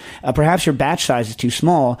liter. Perhaps your batch size is too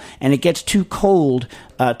small, and it gets too cold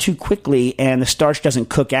too quickly, and the starch doesn't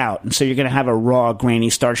cook out, and so you're going to have a raw, grainy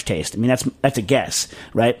starch taste. I mean, that's a guess,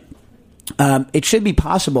 right? It should be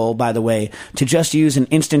possible, by the way, to just use an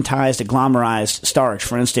instantized, agglomerized starch.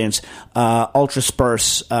 For instance,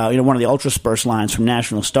 Ultrasperse, one of the Ultrasperse lines from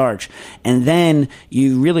National Starch, and then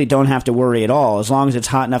you really don't have to worry at all. As long as it's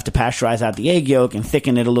hot enough to pasteurize out the egg yolk and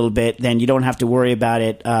thicken it a little bit, then you don't have to worry about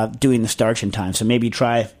it doing the starch in time. So maybe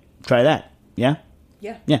try that. Yeah.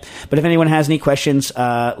 Yeah. But if anyone has any questions,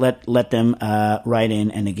 let them write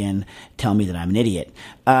in, and again, tell me that I'm an idiot.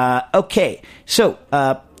 Okay, so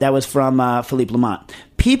that was from Philippe Lamont.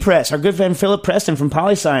 P-Press, our good friend Philip Preston from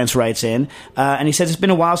PolyScience writes in, and he says, it's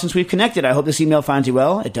been a while since we've connected. I hope this email finds you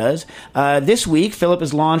well. It does. This week, Philip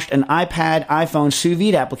has launched an iPad, iPhone sous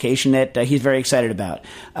vide application that he's very excited about.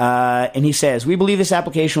 And he says, we believe this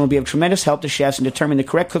application will be of tremendous help to chefs in determining the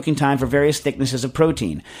correct cooking time for various thicknesses of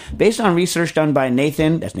protein. Based on research done by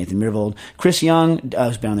Nathan Myhrvold, Chris Young,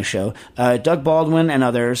 who's been on the show, Doug Baldwin, and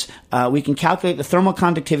others, we can calculate the thermal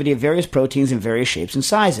conductivity of various proteins in various shapes and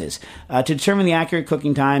sizes. To determine the accurate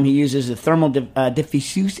cooking time, he uses the thermal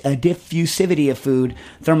diffusivity of food,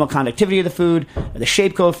 thermal conductivity of the food, the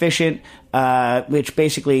shape coefficient, which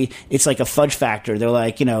basically it's like a fudge factor. They're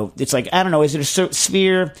like, it's like, I don't know, is it a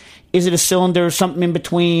sphere? Is it a cylinder? Something in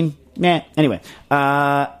between? Anyway,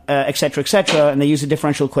 et cetera, and they use the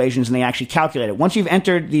differential equations, and they actually calculate it. Once you've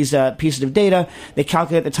entered these pieces of data, they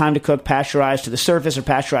calculate the time to cook pasteurized to the surface or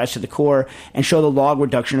pasteurized to the core, and show the log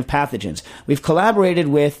reduction of pathogens. We've collaborated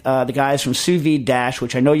with the guys from Sous Vide Dash,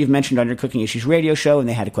 which I know you've mentioned on your Cooking Issues radio show, and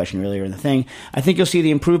they had a question earlier in the thing. I think you'll see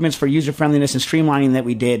the improvements for user-friendliness and streamlining that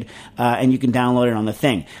we did, and you can download it on the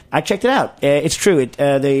thing. I checked it out. It's true.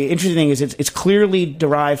 The interesting thing is it's clearly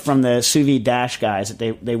derived from the Sous Vide Dash guys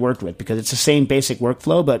that they worked with, because it's the same basic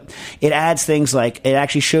workflow, but it adds things like it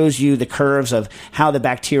actually shows you the curves of how the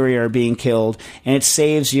bacteria are being killed, and it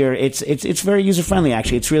saves your. It's very user friendly.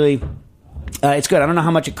 Actually, it's really. It's good. I don't know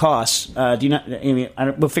how much it costs. Do you not?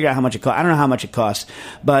 We'll figure out how much it costs. I don't know how much it costs,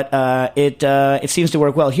 but it seems to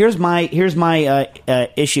work well. Here's my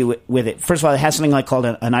issue with it. First of all, it has something called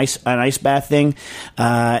an ice bath thing,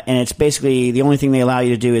 and it's basically the only thing they allow you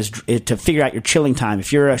to do is to figure out your chilling time.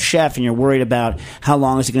 If you're a chef and you're worried about how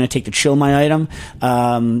long is it going to take to chill my item,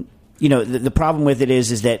 the problem with it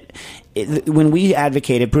is that when we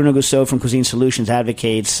advocated, Bruno Gusseau from Cuisine Solutions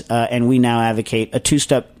advocates, and we now advocate a 2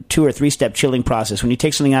 or 3-step chilling process. When you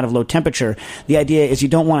take something out of low temperature, the idea is you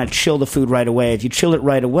don't want to chill the food right away. If you chill it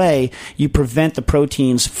right away, you prevent the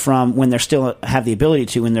proteins from, when they're still have the ability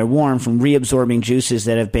to, when they're warm, from reabsorbing juices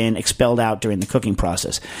that have been expelled out during the cooking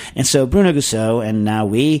process. And so Bruno Gusseau and now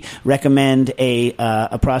we recommend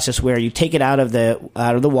a process where you take it out of the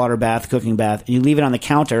water bath, cooking bath, and you leave it on the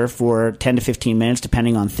counter for 10 to 15 minutes,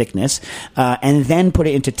 depending on thickness, and then put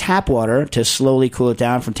it into tap water to slowly cool it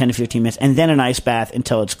down from 10 to 15 minutes, and then an ice bath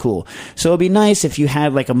until it's cool. So it'd be nice if you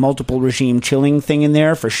had like a multiple regime chilling thing in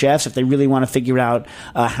there for chefs if they really want to figure out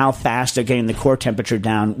how fast they're getting the core temperature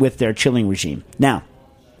down with their chilling regime. Now,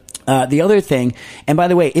 the other thing, and by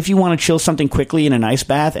the way, if you want to chill something quickly in an ice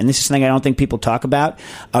bath, and this is something I don't think people talk about,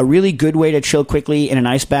 a really good way to chill quickly in an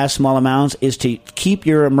ice bath, small amounts, is to keep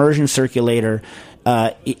your immersion circulator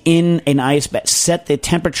in an ice bath. Set the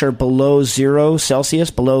temperature below 0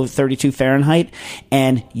 Celsius, below 32 Fahrenheit,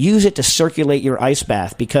 and use it to circulate your ice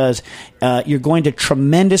bath, because you're going to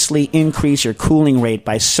tremendously increase your cooling rate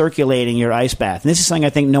by circulating your ice bath. And this is something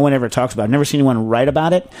I think no one ever talks about. I've never seen anyone write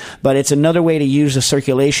about it, but it's another way to use the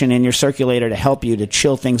circulation in your circulator to help you to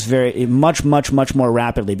chill things much more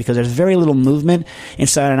rapidly, because there's very little movement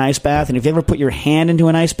inside an ice bath. And if you ever put your hand into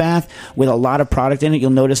an ice bath with a lot of product in it,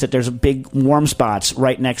 you'll notice that there's a big warm spot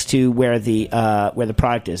right next to where the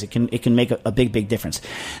product is. It can make a big difference.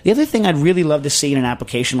 The other thing I'd really love to see in an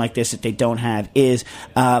application like this that they don't have is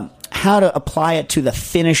how to apply it to the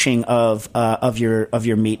finishing of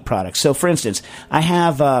your meat products. So, for instance, I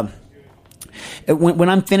have. When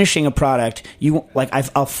I'm finishing a product,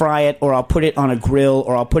 I'll fry it, or I'll put it on a grill,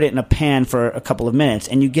 or I'll put it in a pan for a couple of minutes,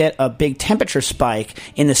 and you get a big temperature spike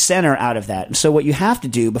in the center out of that. And so what you have to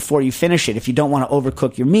do before you finish it, if you don't want to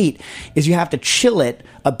overcook your meat, is you have to chill it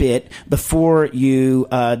a bit before you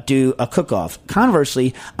do a cook-off.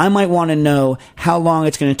 Conversely, I might want to know how long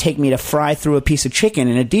it's going to take me to fry through a piece of chicken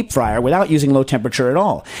in a deep fryer without using low temperature at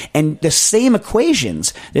all. And the same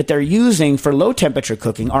equations that they're using for low temperature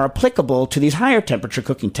cooking are applicable to these higher temperature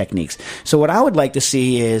cooking techniques. So what I would like to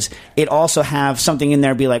see is it also have something in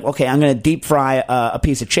there be like, okay, I'm going to deep fry a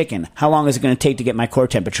piece of chicken. How long is it going to take to get my core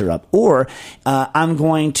temperature up? Or I'm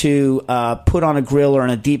going to put on a grill or in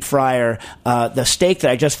a deep fryer the steak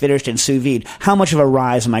that I just finished in sous vide. How much of a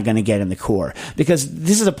rise am I going to get in the core? Because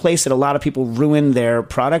this is a place that a lot of people ruin their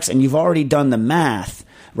products, and you've already done the math,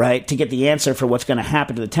 right, to get the answer for what's going to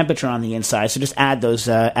happen to the temperature on the inside. So just add those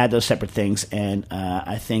separate things, and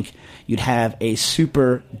I think you'd have a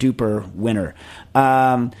super duper winner.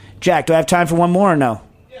 Jack, do I have time for one more or no?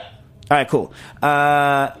 Yeah. All right, cool.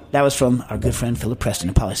 That was from our good friend Philip Preston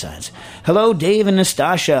of Polyscience. Hello, Dave and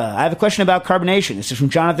Nastasha. I have a question about carbonation. This is from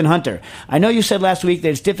Jonathan Hunter. I know you said last week that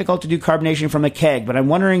it's difficult to do carbonation from a keg, but I'm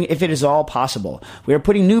wondering if it is all possible. We are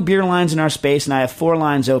putting new beer lines in our space, and I have 4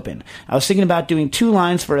 lines open. I was thinking about doing 2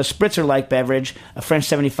 lines for a spritzer-like beverage, a French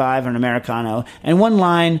 75 or an Americano, and 1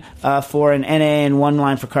 line for an NA and 1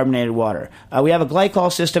 line for carbonated water. We have a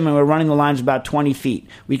glycol system, and we're running the lines about 20 feet.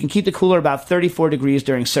 We can keep the cooler about 34 degrees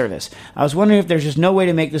during service. I was wondering if there's just no way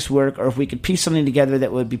to make this work, or if we could piece something together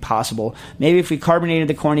that would be possible. Maybe if we carbonated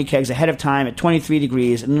the corny kegs ahead of time at 23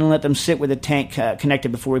 degrees and then let them sit with a tank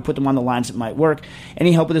connected before we put them on the lines, it might work.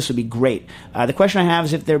 Any help with this would be great. The question I have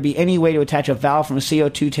is if there be any way to attach a valve from a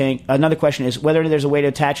CO2 tank. Another question is whether there's a way to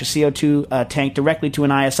attach a CO2 tank directly to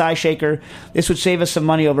an ISI shaker. This would save us some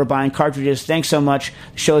money over buying cartridges. Thanks so much.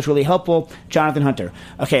 The show is really helpful. Jonathan Hunter.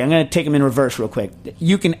 Okay, I'm going to take them in reverse real quick.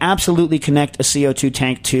 You can absolutely connect a CO2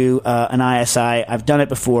 tank to an ISI. I've done it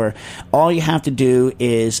before. All you have to do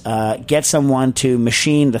is get someone to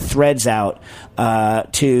machine the threads out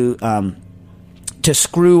to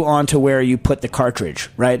screw onto where you put the cartridge,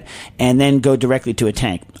 right? And then go directly to a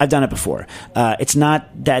tank. I've done it before. It's not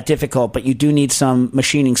that difficult, but you do need some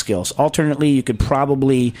machining skills. Alternately, you could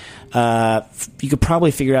probably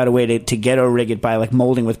figure out a way to ghetto rig it by like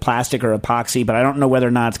molding with plastic or epoxy, but I don't know whether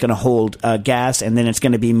or not it's going to hold gas, and then it's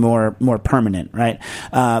going to be more permanent, right?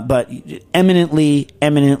 But eminently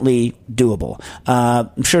doable.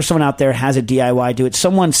 I'm sure someone out there has a DIY do it.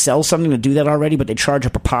 Someone sells something to do that already, but they charge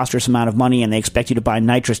a preposterous amount of money, and they expect you to buy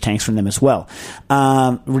nitrous tanks from them as well.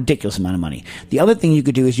 Ridiculous amount of money. The other thing you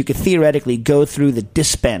could do is you could theoretically go through the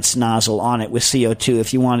dispense nozzle on it with CO2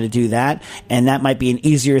 if you wanted to do that, and that might be an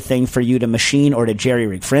easier thing for you to machine or to jerry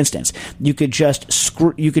rig. For instance, you could just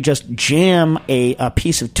jam a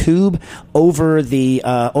piece of tube over the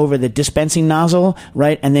dispensing nozzle,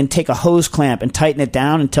 right, and then take a hose clamp and tighten it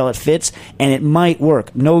down until it fits, and it might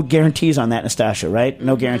work. No guarantees on that, Nastasha, right?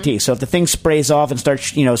 No guarantees. So if the thing sprays off and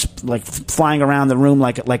starts, like flying around around the room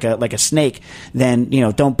like a snake, then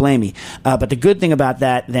don't blame me. But the good thing about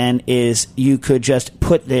that then is you could just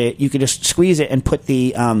squeeze it and put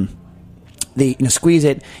squeeze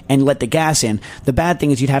it and let the gas in. The bad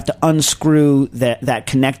thing is you'd have to unscrew that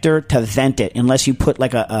connector to vent it, unless you put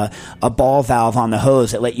like a ball valve on the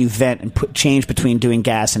hose that let you vent and change between doing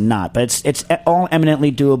gas and not. But it's all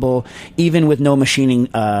eminently doable, even with no machining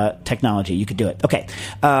technology. You could do it. Okay.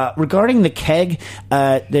 Regarding the keg,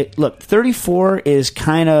 look, 34 is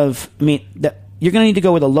kind of, you're going to need to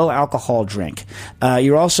go with a low alcohol drink.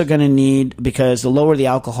 You're also going to need, because the lower the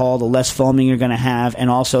alcohol, the less foaming you're going to have, and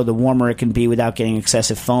also the warmer it can be without getting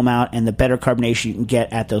excessive foam out, and the better carbonation you can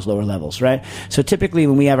get at those lower levels, right? So typically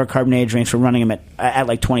when we have our carbonated drinks, we're running them at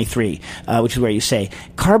like 23, which is where you say.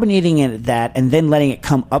 Carbonating it at that and then letting it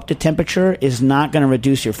come up to temperature is not going to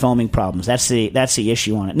reduce your foaming problems. That's the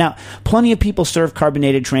issue on it. Now, plenty of people serve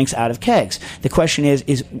carbonated drinks out of kegs. The question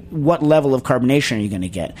is what level of carbonation are you going to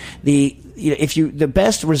get? The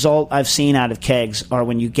best result I've seen out of kegs are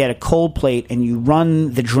when you get a cold plate and you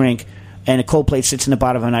run the drink, and a cold plate sits in the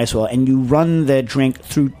bottom of an ice well, and you run the drink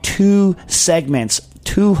through two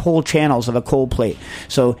whole channels of a cold plate.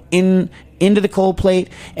 So into the cold plate,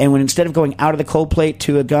 and when instead of going out of the cold plate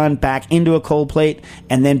to a gun, back into a cold plate,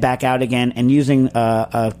 and then back out again, and using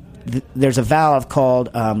there's a valve called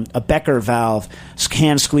a Becker valve,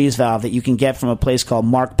 hand squeeze valve, that you can get from a place called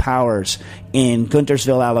Mark Powers in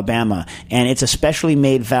Guntersville, Alabama, and it's a specially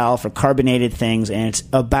made valve for carbonated things, and it's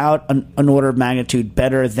about an order of magnitude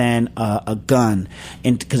better than a gun,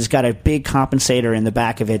 because it's got a big compensator in the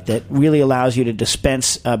back of it that really allows you to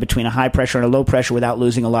dispense between a high pressure and a low pressure without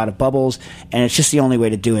losing a lot of bubbles, and it's just the only way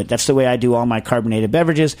to do it. That's the way I do all my carbonated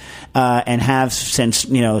beverages, and have since I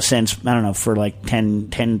don't know, for like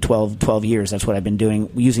 12 years. That's what I've been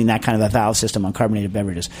doing, using that kind of a valve system on carbonated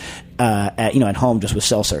beverages at home, just with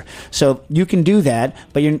seltzer. So you can do that,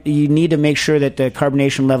 but you need to make sure that the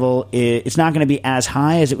carbonation level it's not going to be as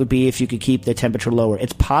high as it would be if you could keep the temperature lower.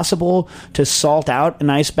 It's possible to salt out an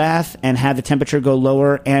ice bath and have the temperature go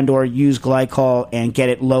lower, and or use glycol and get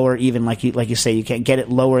it lower, even like you say, you can't get it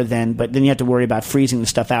lower but then you have to worry about freezing the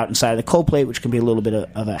stuff out inside of the cold plate, which can be a little bit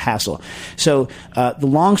of a hassle. So the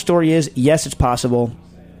long story is, yes, it's possible.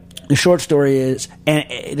 The short story is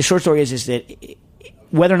that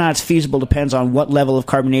whether or not it's feasible depends on what level of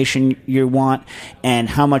carbonation you want and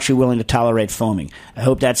how much you're willing to tolerate foaming. I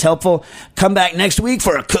hope that's helpful. Come back next week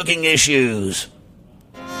for Cooking Issues.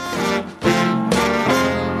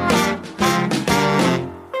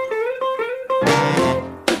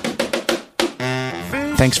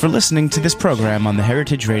 Thanks for listening to this program on the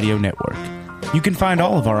Heritage Radio Network. You can find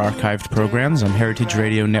all of our archived programs on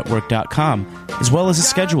heritageradionetwork.com, as well as a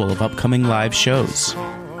schedule of upcoming live shows.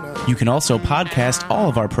 You can also podcast all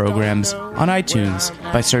of our programs on iTunes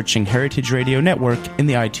by searching Heritage Radio Network in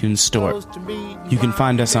the iTunes Store. You can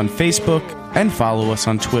find us on Facebook and follow us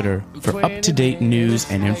on Twitter for up-to-date news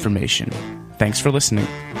and information. Thanks for listening.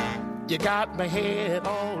 You got my head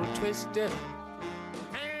all twisted.